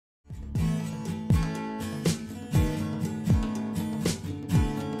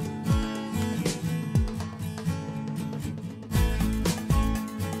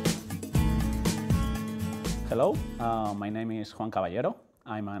Hello, my name is Juan Caballero.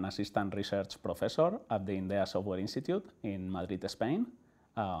 I'm an assistant research professor at the IMDEA Software Institute in Madrid, Spain.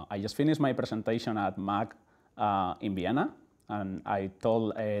 I just finished my presentation at MAAWG in Vienna, and I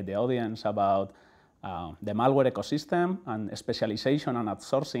told the audience about the malware ecosystem and specialization and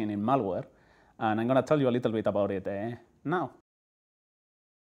outsourcing in malware. And I'm going to tell you a little bit about it now.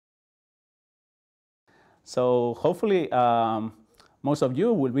 So hopefully, most of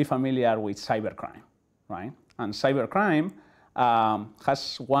you will be familiar with cybercrime, right? And cybercrime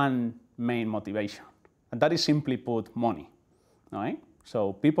has one main motivation, and that is simply put money, right?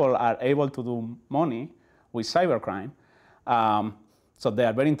 So people are able to do money with cybercrime, so they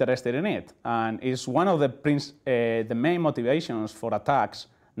are very interested in it. And it's one of the main motivations for attacks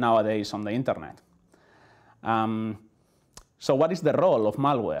nowadays on the internet. So what is the role of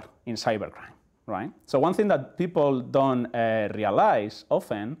malware in cybercrime, right? So one thing that people don't realize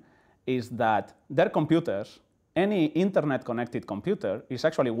often is that their computers, any internet-connected computer, is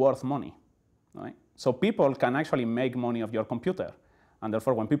actually worth money, right? So people can actually make money of your computer. And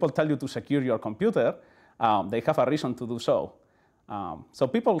therefore, when people tell you to secure your computer, they have a reason to do so. So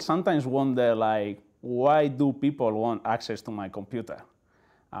people sometimes wonder, like, why do people want access to my computer?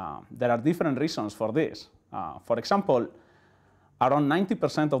 There are different reasons for this. For example, around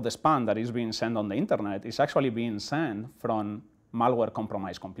 90% of the spam that is being sent on the internet is actually being sent from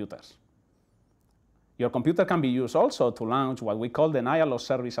malware-compromised computers. Your computer can be used also to launch what we call denial of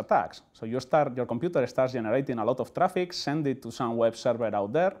service attacks. So your computer starts generating a lot of traffic, send it to some web server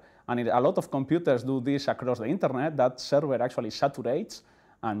out there, and a lot of computers do this across the internet. That server actually saturates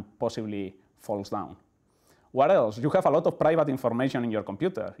and possibly falls down. What else? You have a lot of private information in your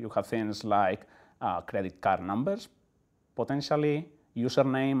computer. You have things like credit card numbers, potentially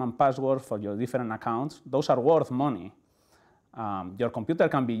username and password for your different accounts. Those are worth money. Your computer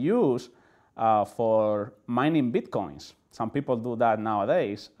can be used for mining bitcoins. Some people do that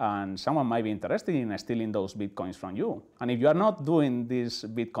nowadays, and someone might be interested in stealing those bitcoins from you. And if you are not doing this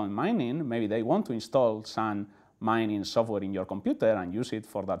bitcoin mining, maybe they want to install some mining software in your computer and use it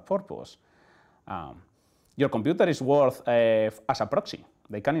for that purpose. Your computer is worth as a proxy.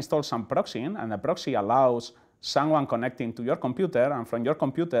 They can install some proxying, and the proxy allows someone connecting to your computer and from your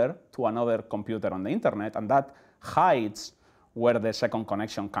computer to another computer on the internet, and that hides where the second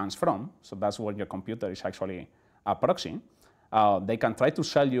connection comes from. So that's where your computer is actually a proxy. They can try to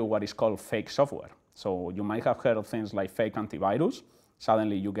sell you what is called fake software. So you might have heard of things like fake antivirus.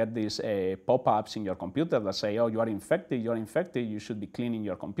 Suddenly you get these pop-ups in your computer that say, oh, you are infected, you should be cleaning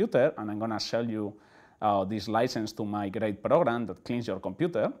your computer, and I'm going to sell you this license to my great program that cleans your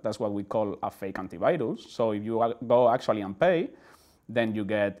computer. That's what we call a fake antivirus. So if you go actually and pay, then you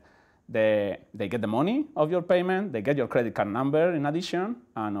get they get the money of your payment, they get your credit card number in addition,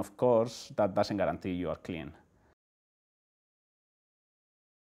 and of course, that doesn't guarantee you are clean.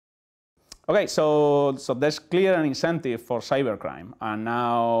 Okay, so there's clear an incentive for cybercrime, and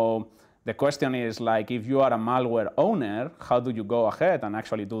now the question is, like, if you are a malware owner, how do you go ahead and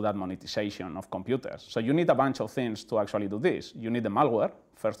actually do that monetization of computers? So you need a bunch of things to actually do this. You need the malware,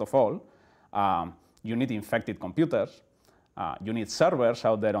 first of all. You need infected computers. You need servers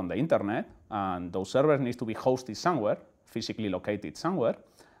out there on the internet, and those servers need to be hosted somewhere, physically located somewhere.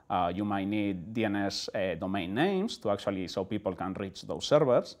 You might need DNS domain names to actually, so people can reach those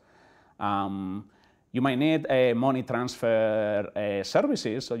servers. You might need money transfer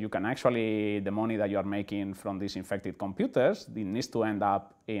services, so you can actually, the money that you are making from these infected computers, it needs to end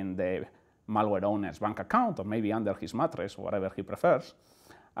up in the malware owner's bank account, or maybe under his mattress, whatever he prefers.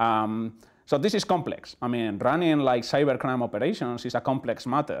 So this is complex. I mean, running like cybercrime operations is a complex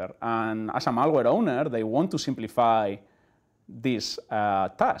matter, and as a malware owner, they want to simplify these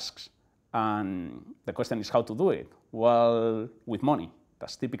tasks. And the question is how to do it. Well, with money.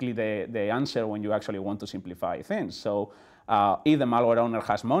 That's typically the answer when you actually want to simplify things. So if the malware owner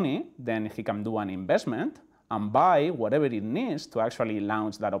has money, then he can do an investment and buy whatever it needs to actually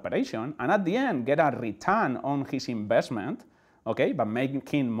launch that operation, and at the end get a return on his investment, okay, but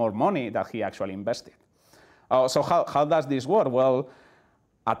making more money than he actually invested. So how does this work? Well,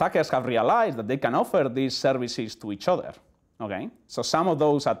 attackers have realized that they can offer these services to each other, okay? So some of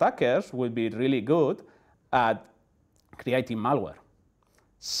those attackers will be really good at creating malware.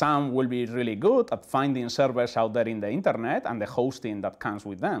 Some will be really good at finding servers out there in the internet and the hosting that comes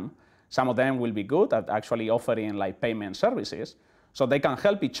with them. Some of them will be good at actually offering like payment services, so they can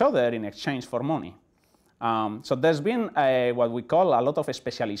help each other in exchange for money. So there's been what we call a lot of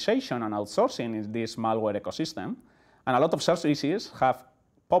specialization and outsourcing in this malware ecosystem, and a lot of services have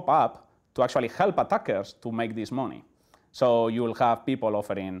popped up to actually help attackers to make this money. So you will have people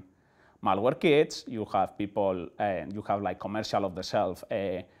offering malware kits, you have people, you have like commercial off-the-shelf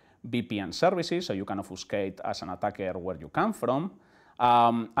VPN services, so you can obfuscate as an attacker where you come from.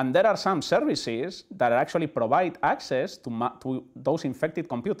 And there are some services that actually provide access to those infected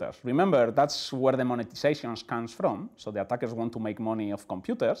computers. Remember, that's where the monetization comes from. So the attackers want to make money off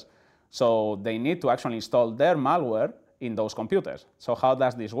computers. So they need to actually install their malware in those computers. So how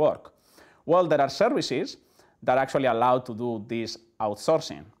does this work? Well, there are services that actually allow to do this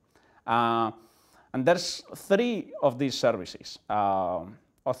outsourcing. And there's 3 of these services,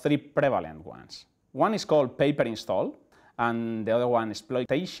 or 3 prevalent ones. One is called pay-per-install, and the other one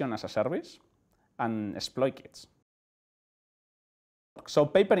exploitation as a service, and exploit kits. So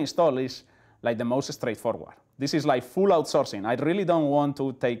pay-per-install is like the most straightforward. This is like full outsourcing. I really don't want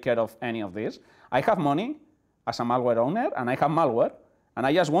to take care of any of this. I have money as a malware owner, and I have malware, and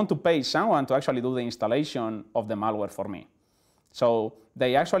I just want to pay someone to actually do the installation of the malware for me. So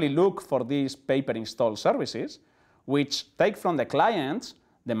they actually look for these pay-per-install services, which take from the clients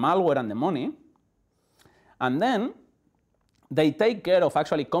the malware and the money, and then they take care of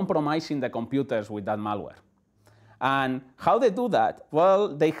actually compromising the computers with that malware. And how they do that?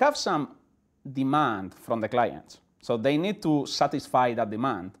 Well, they have some demand from the clients. So they need to satisfy that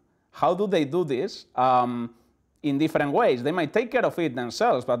demand. How do they do this? In different ways. They might take care of it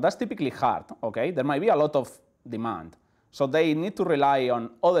themselves, but that's typically hard, okay? There might be a lot of demand. So they need to rely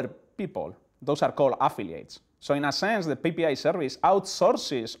on other people. Those are called affiliates. So in a sense, the PPI service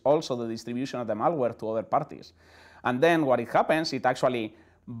outsources also the distribution of the malware to other parties. And then what it happens, it actually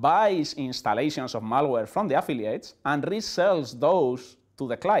buys installations of malware from the affiliates and resells those to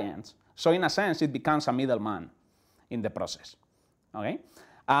the clients. So in a sense, it becomes a middleman in the process, okay?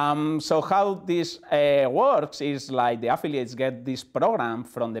 So how this works is like the affiliates get this program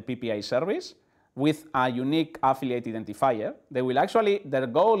from the PPI service with a unique affiliate identifier. They will actually, their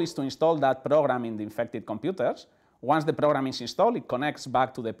goal is to install that program in the infected computers. Once the program is installed, it connects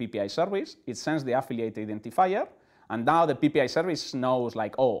back to the PPI service. It sends the affiliate identifier. And now the PPI service knows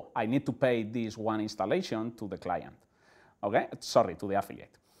like, oh, I need to pay this one installation to the client, okay? Sorry, to the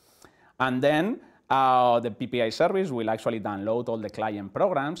affiliate. And then the PPI service will actually download all the client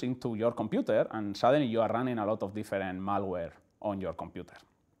programs into your computer, and suddenly you are running a lot of different malware on your computer.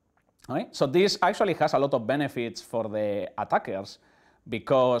 Okay? So this actually has a lot of benefits for the attackers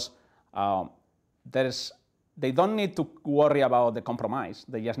because they don't need to worry about the compromise.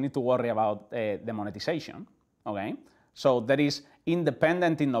 They just need to worry about the monetization. Okay? So there is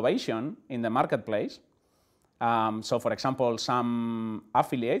independent innovation in the marketplace. So for example, some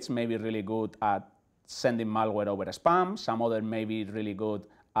affiliates may be really good at sending malware over spam. Some other may be really good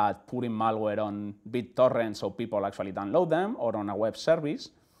at putting malware on BitTorrent so people actually download them, or on a web service.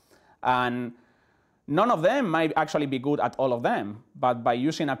 And none of them might actually be good at all of them. But by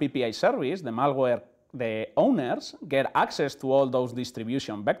using a PPI service, the owners get access to all those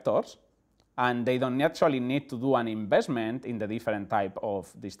distribution vectors, and they don't actually need to do an investment in the different type of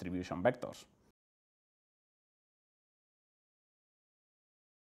distribution vectors.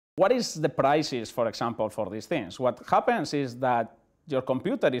 What is the prices, for example, for these things? What happens is that your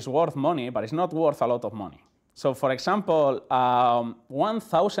computer is worth money, but it's not worth a lot of money. So for example,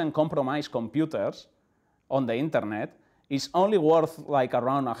 1,000 compromised computers on the internet is only worth like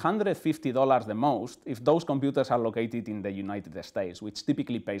around $150 the most if those computers are located in the United States, which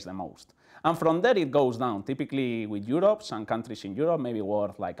typically pays the most. And from there it goes down. Typically with Europe, some countries in Europe may be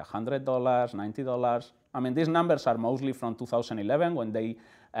worth like $100, $90. I mean, these numbers are mostly from 2011 when they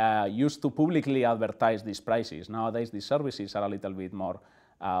used to publicly advertise these prices. Nowadays, these services are a little bit more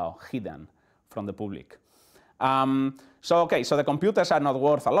hidden from the public. So the computers are not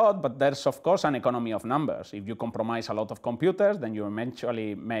worth a lot, but there's of course an economy of numbers. If you compromise a lot of computers, then you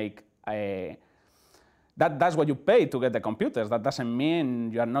eventually make that's what you pay to get the computers. That doesn't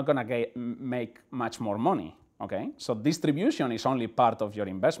mean you are not going to make much more money, okay? So distribution is only part of your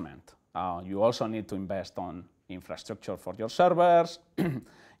investment. You also need to invest on infrastructure for your servers.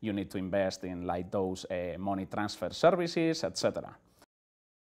 You need to invest in like those money transfer services, etc.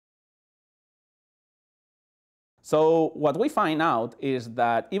 So what we find out is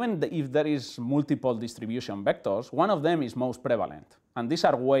that even if there is multiple distribution vectors, one of them is most prevalent, and these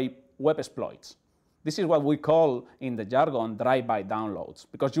are web exploits. This is what we call in the jargon drive-by downloads,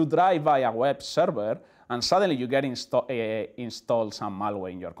 because you drive by a web server and suddenly you get install some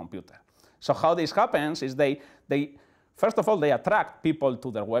malware in your computer. So how this happens is first of all, they attract people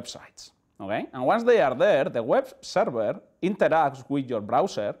to their websites. Okay? And once they are there, the web server interacts with your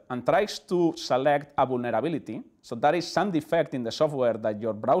browser and tries to select a vulnerability. So that is some defect in the software that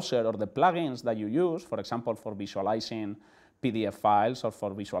your browser or the plugins that you use, for example, for visualizing PDF files or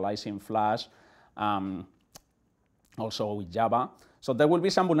for visualizing Flash, also with Java. So there will be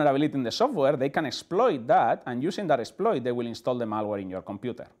some vulnerability in the software. They can exploit that, and using that exploit, they will install the malware in your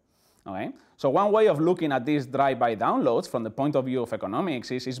computer. Okay? So one way of looking at these drive-by downloads from the point of view of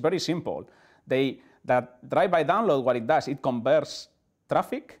economics is very simple. That drive-by download, what it does, it converts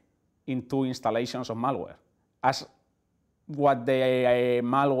traffic into installations of malware. As what the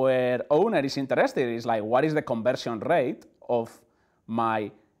malware owner is interested in is like, what is the conversion rate of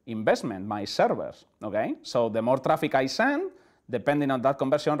my investment, my servers, okay? So the more traffic I send, depending on that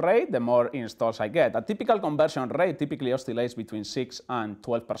conversion rate, the more installs I get. A typical conversion rate typically oscillates between 6 and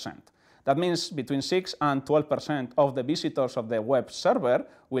 12%. That means between 6 and 12% of the visitors of the web server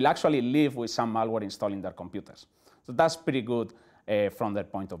will actually live with some malware installed in their computers. So that's pretty good from their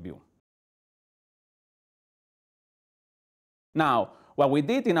point of view. Now, what we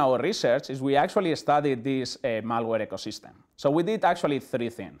did in our research is we actually studied this malware ecosystem. So we did actually 3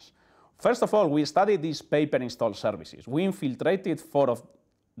 things. First of all, we studied these pay-per-install services. We infiltrated 4 of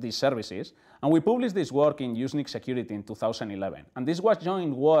these services, and we published this work in Usenix Security in 2011. And this was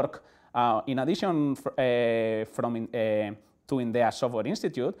joint work, in addition to IMDEA Software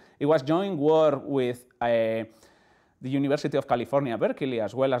Institute, it was joint work with the University of California, Berkeley,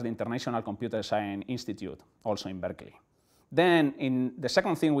 as well as the International Computer Science Institute, also in Berkeley. Then, the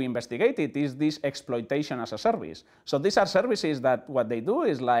second thing we investigated is this exploitation as a service. So these are services that what they do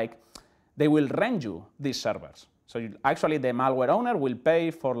is like, they will rent you these servers. So actually, the malware owner will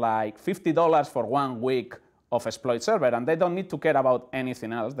pay for like $50 for 1 week of exploit server, and they don't need to care about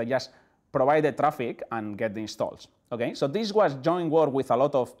anything else. They just provide the traffic and get the installs. Okay, so this was joint work with a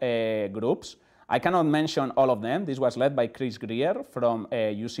lot of groups. I cannot mention all of them. This was led by Chris Greer from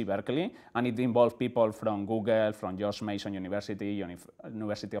UC Berkeley, and it involved people from Google, from George Mason University,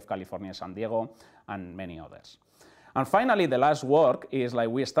 University of California, San Diego, and many others. And finally, the last work is like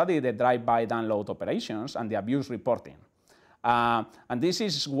we studied the drive-by download operations and the abuse reporting. And this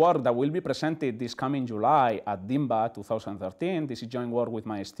is work that will be presented this coming July at DIMBA 2013. This is joint work with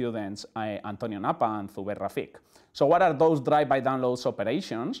my students, Antonio Napa and Zubair Rafik. So what are those drive-by downloads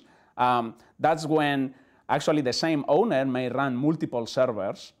operations? That's when actually the same owner may run multiple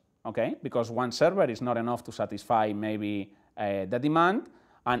servers, okay? Because one server is not enough to satisfy maybe the demand,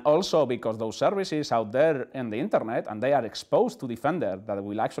 and also because those services out there in the internet, and they are exposed to defenders that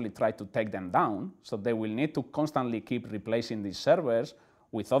will actually try to take them down, so they will need to constantly keep replacing these servers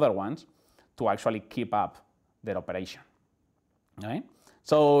with other ones to actually keep up their operation, okay?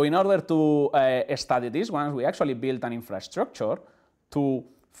 So in order to study these ones, we actually built an infrastructure to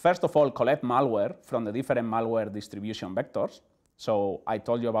first of all, collect malware from the different malware distribution vectors. So I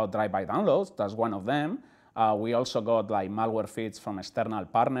told you about drive-by downloads, that's one of them. We also got like malware feeds from external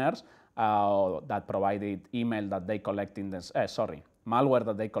partners that provided email that they collected, malware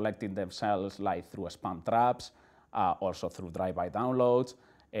that they collected themselves like through spam traps, also through drive-by downloads,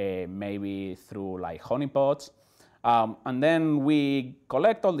 maybe through like honeypots. And then we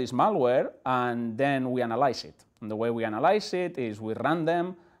collect all this malware and then we analyze it. And the way we analyze it is we run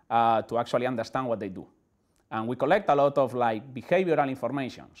them to actually understand what they do. And we collect a lot of like behavioral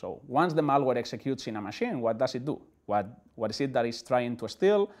information. So once the malware executes in a machine, what does it do? What is it that it's trying to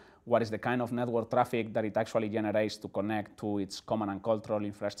steal? What is the kind of network traffic that it actually generates to connect to its command and control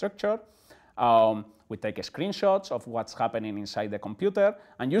infrastructure? We take screenshots of what's happening inside the computer.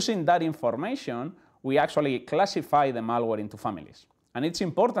 And using that information, we actually classify the malware into families. And it's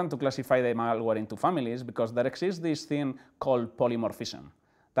important to classify the malware into families because there exists this thing called polymorphism.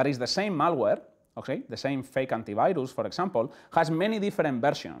 That is the same malware, okay, the same fake antivirus, for example, has many different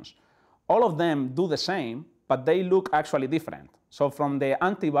versions. All of them do the same, but they look actually different. So from the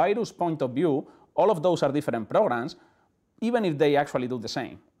antivirus point of view, all of those are different programs, even if they actually do the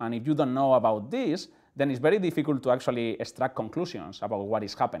same. And if you don't know about this, then it's very difficult to actually extract conclusions about what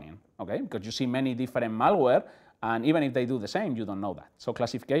is happening, okay? Because you see many different malware, and even if they do the same, you don't know that. So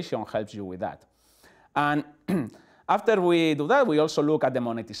classification helps you with that. And after we do that, we also look at the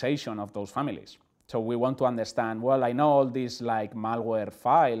monetization of those families. So we want to understand, well, I know all these like malware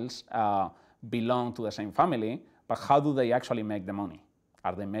files belong to the same family, but how do they actually make the money?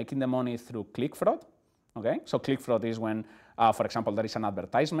 Are they making the money through click fraud? Okay, so click fraud is when, for example, there is an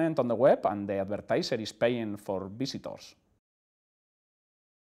advertisement on the web and the advertiser is paying for visitors.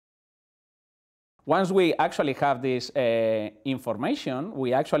 Once we actually have this information,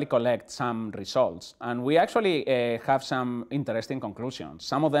 we actually collect some results. And we actually have some interesting conclusions.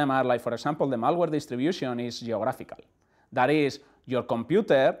 Some of them are like, for example, the malware distribution is geographical. That is, your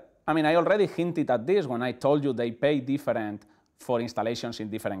computer, I mean, I already hinted at this when I told you they pay different for installations in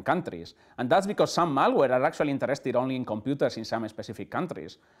different countries. And that's because some malware are actually interested only in computers in some specific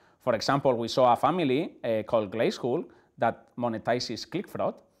countries. For example, we saw a family called Glazehull that monetizes click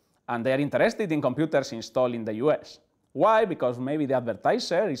fraud, and they're interested in computers installed in the US. Why? Because maybe the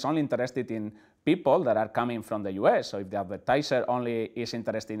advertiser is only interested in people that are coming from the US. So if the advertiser only is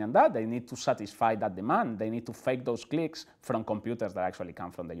interested in that, they need to satisfy that demand. They need to fake those clicks from computers that actually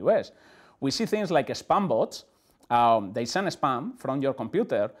come from the US. We see things like spam bots. They send spam from your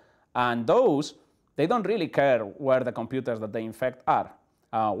computer, and those, they don't really care where the computers that they infect are.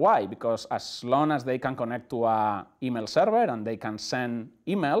 Why? Because as long as they can connect to an email server and they can send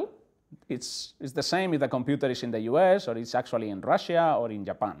email, it's the same if the computer is in the US or it's actually in Russia or in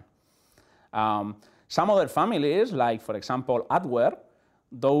Japan. Some other families, like for example adware,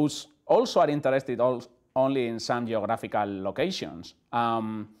 those also are interested only in some geographical locations.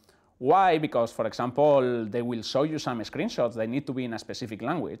 Why? Because, for example, they will show you some screenshots. They need to be in a specific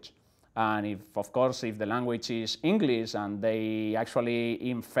language. And if, of course, if the language is English and they actually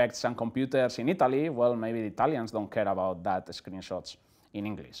infect some computers in Italy, well, maybe the Italians don't care about that screenshots in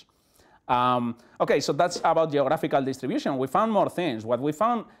English. Okay, so that's about geographical distribution. We found more things. What we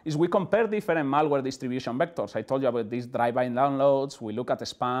found is we compared different malware distribution vectors. I told you about these drive-by downloads. We look at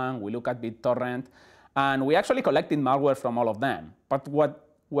spam. We look at BitTorrent. And we actually collected malware from all of them. But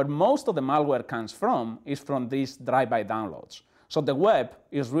where most of the malware comes from is from these drive-by downloads. So the web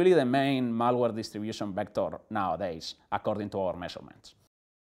is really the main malware distribution vector nowadays, according to our measurements.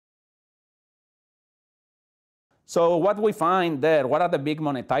 So what we find there, what are the big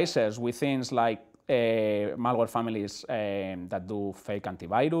monetizers with things like malware families that do fake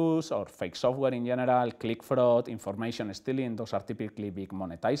antivirus or fake software in general, click fraud, information stealing, those are typically big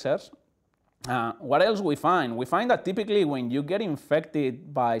monetizers. What else we find? We find that typically when you get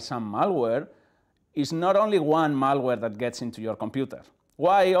infected by some malware, it's not only one malware that gets into your computer.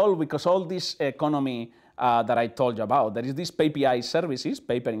 Why? Because all this economy that I told you about, there is this PPI services,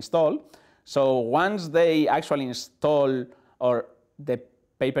 pay-per-install. So once they actually install, or the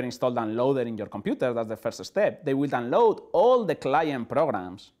pay-per-install downloader in your computer, that's the first step, they will download all the client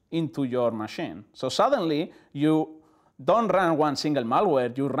programs into your machine. So suddenly you don't run one single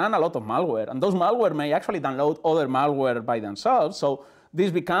malware, you run a lot of malware, and those malware may actually download other malware by themselves. So this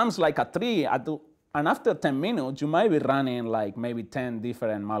becomes like a tree, and after 10 minutes, you might be running like maybe 10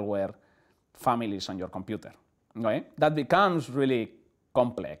 different malware families on your computer. Okay? That becomes really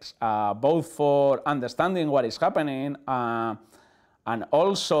complex, both for understanding what is happening and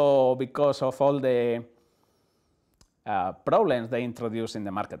also because of all the problems they introduce in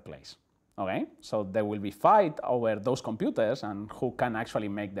the marketplace. Okay? So there will be fight over those computers and who can actually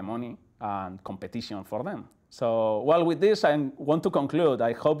make the money and competition for them. So, well, with this, I want to conclude.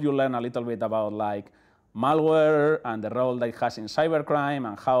 I hope you learn a little bit about like malware and the role that it has in cybercrime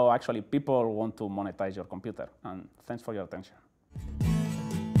and how actually people want to monetize your computer. And thanks for your attention.